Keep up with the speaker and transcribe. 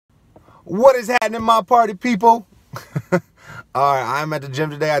What is happening, my party people? Alright, I'm at the gym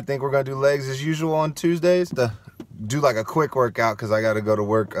today. I think we're going to do legs as usual on Tuesdays. To do like a quick workout because I got to go to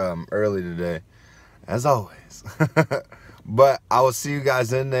work early today, as always. But I will see you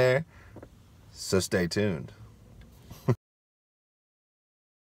guys in there, so stay tuned.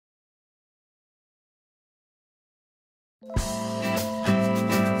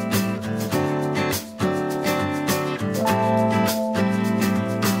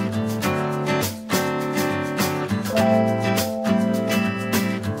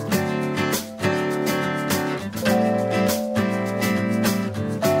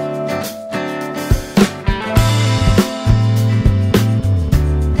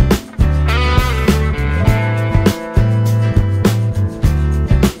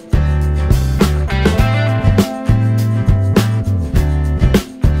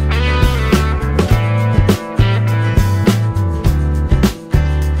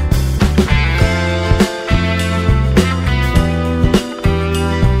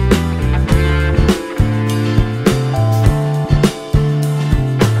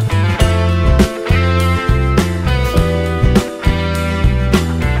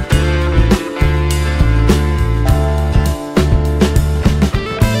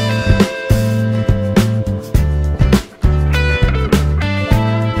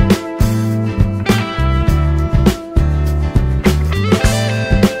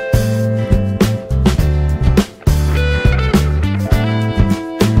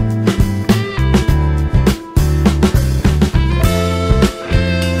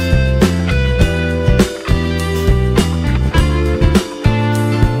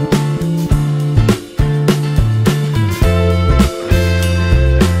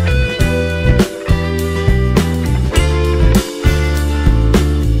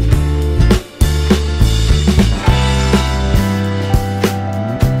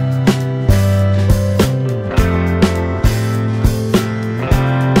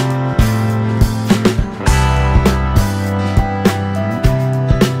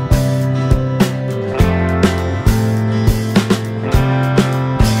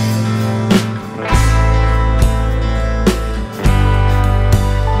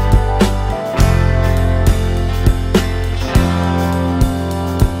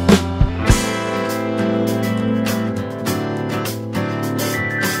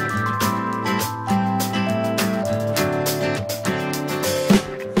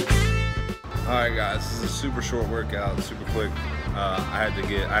 Alright guys, this is a super short workout, super quick. I have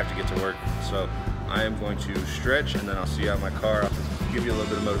to get to work, so I am going to stretch and then I'll see you out in my car. I'll give you a little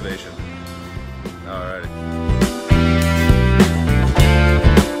bit of motivation. Alrighty.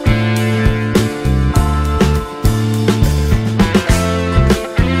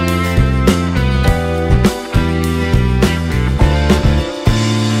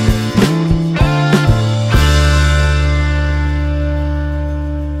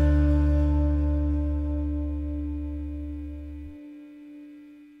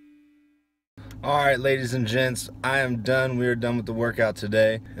 Alright, ladies and gents, I am done. We are done with the workout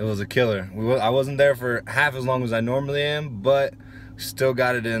today. It was a killer. I wasn't there for half as long as I normally am, but still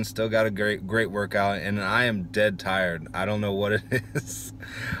got it in, still got a great workout, and I am dead tired. I don't know what it is.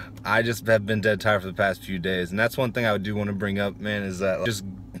 I just have been dead tired for the past few days, and that's one thing I do want to bring up, man, is that just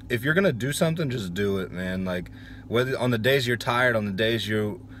if you're gonna do something, just do it, man. Like, whether on the days you're tired, on the days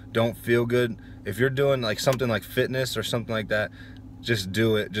you don't feel good, if you're doing like something like fitness or something like that, just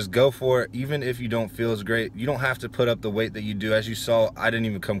do it. Just go for it. Even if you don't feel as great, you don't have to put up the weight that you do. As you saw, I didn't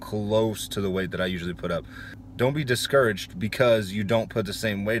even come close to the weight that I usually put up. Don't be discouraged because you don't put the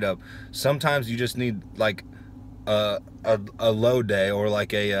same weight up. Sometimes you just need like a low day, or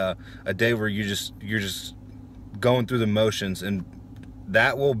like a day where you're just going through the motions, and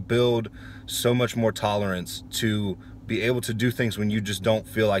that will build so much more tolerance to be able to do things when you just don't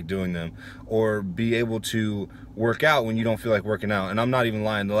feel like doing them, or be able to work out when you don't feel like working out. And I'm not even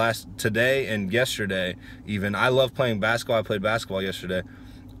lying, today and yesterday even, I love playing basketball. I played basketball yesterday.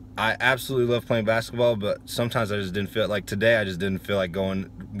 I absolutely love playing basketball, but sometimes I just didn't feel like today. I just didn't feel like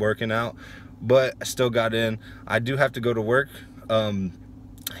working out, but I still got in. I do have to go to work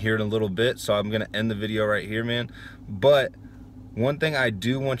here in a little bit, so I'm gonna end the video right here, man. But one thing I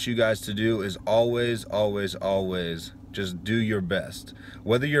do want you guys to do is always just do your best.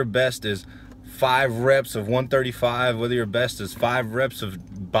 Whether your best is 5 reps of 135, whether your best is 5 reps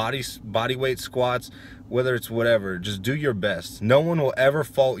of body weight squats, whether it's whatever, just do your best. No one will ever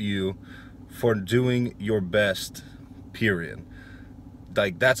fault you for doing your best, period.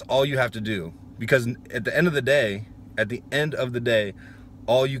 Like, that's all you have to do, because at the end of the day,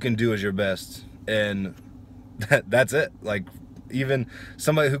 all you can do is your best, and that's it. Like, even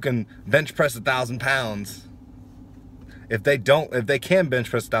somebody who can bench press 1,000 pounds, if they can bench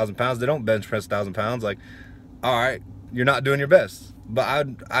press 1,000 pounds, they don't bench press 1,000 pounds. Like, all right, you're not doing your best. But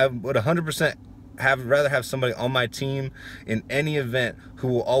I would 100% rather have somebody on my team in any event who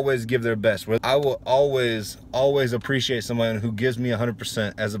will always give their best. I will always appreciate somebody who gives me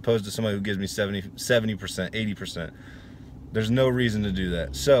 100% as opposed to somebody who gives me 70%, 80%. There's no reason to do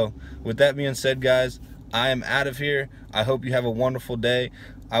that. So with that being said, guys, I am out of here. I hope you have a wonderful day.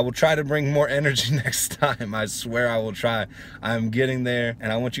 I will try to bring more energy next time. I swear I will try. I'm getting there,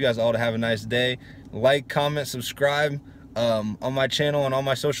 and I want you guys all to have a nice day. Like, comment, subscribe on my channel and on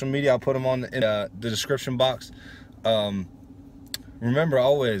my social media. I'll put them on in the description box. Remember,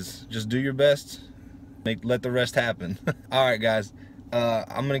 always just do your best. Let the rest happen. All right, guys.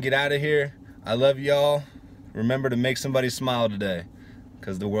 I'm gonna get out of here. I love y'all. Remember to make somebody smile today,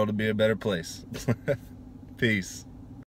 because the world will be a better place. Peace.